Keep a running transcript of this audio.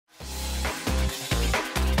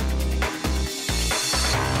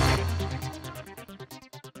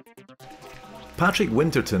Patrick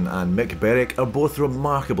Winterton and Mick Berwick are both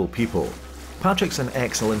remarkable people. Patrick's an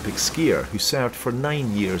ex-Olympic skier who served for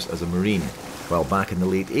 9 years as a Marine, while back in the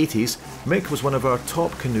late 80s, Mick was one of our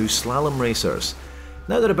top canoe slalom racers.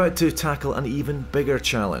 Now they're about to tackle an even bigger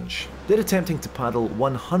challenge. They're attempting to paddle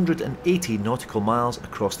 180 nautical miles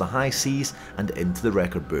across the high seas and into the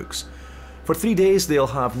record books. For 3 days they'll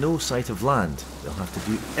have no sight of land. They'll have to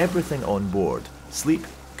do everything on board: sleep,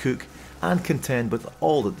 cook and contend with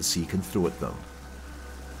all that the sea can throw at them.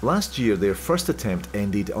 Last year their first attempt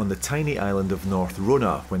ended on the tiny island of North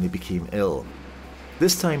Rona when they became ill.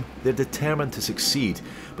 This time they're determined to succeed,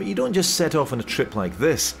 but you don't just set off on a trip like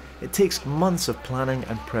this. It takes months of planning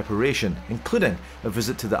and preparation, including a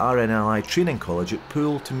visit to the RNLI training college at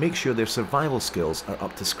Poole to make sure their survival skills are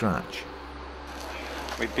up to scratch.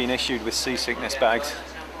 We've been issued with seasickness bags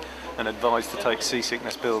and advised to take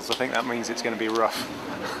seasickness pills. I think that means it's going to be rough.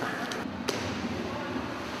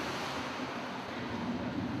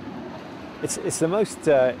 It's the most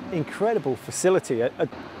incredible facility, a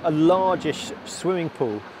largish swimming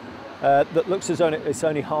pool that looks as though it's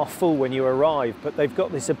only half full when you arrive, but they've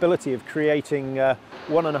got this ability of creating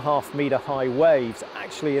 1.5 metre high waves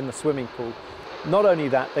actually in the swimming pool. Not only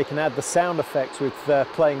that, they can add the sound effects with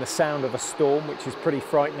playing the sound of a storm, which is pretty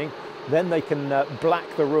frightening. Then they can black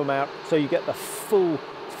the room out so you get the full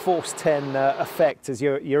Force 10 effect as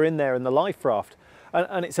you're in there in the life raft.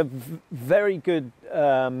 And it's a very good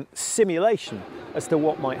simulation as to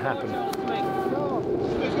what might happen.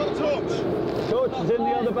 Who's got the torch? Torch is in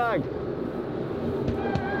the other bag.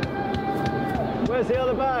 Where's the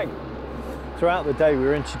other bag? Throughout the day we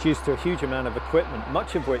were introduced to a huge amount of equipment,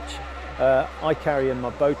 much of which I carry in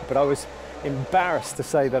my boat, but I was embarrassed to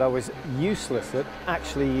say that I was useless at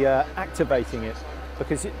actually activating it,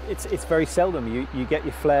 because it's very seldom you get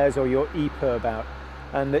your flares or your EPIRB out.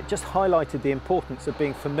 And it just highlighted the importance of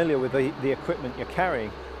being familiar with the equipment you're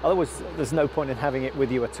carrying. Otherwise, there's no point in having it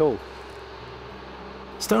with you at all.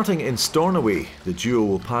 Starting in Stornoway, the duo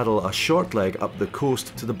will paddle a short leg up the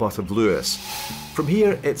coast to the Butt of Lewis. From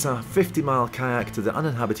here, it's a 50-mile kayak to the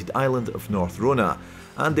uninhabited island of North Rona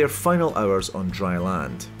and their final hours on dry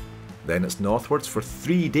land. Then it's northwards for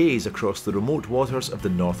 3 days across the remote waters of the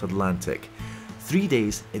North Atlantic. 3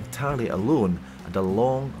 days entirely alone and a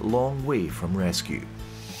long, long way from rescue.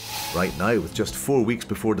 Right now, with just 4 weeks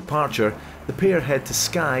before departure, the pair head to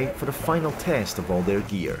Skye for a final test of all their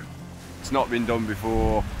gear. It's not been done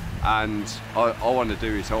before, and I want to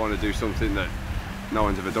do something that no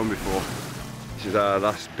one's ever done before. This is our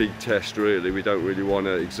last big test really. We don't really want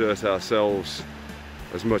to exert ourselves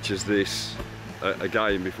as much as this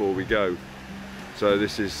again before we go. So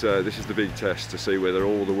this is the big test to see whether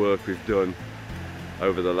all the work we've done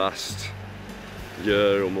over the last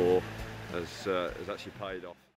year or more has actually paid off.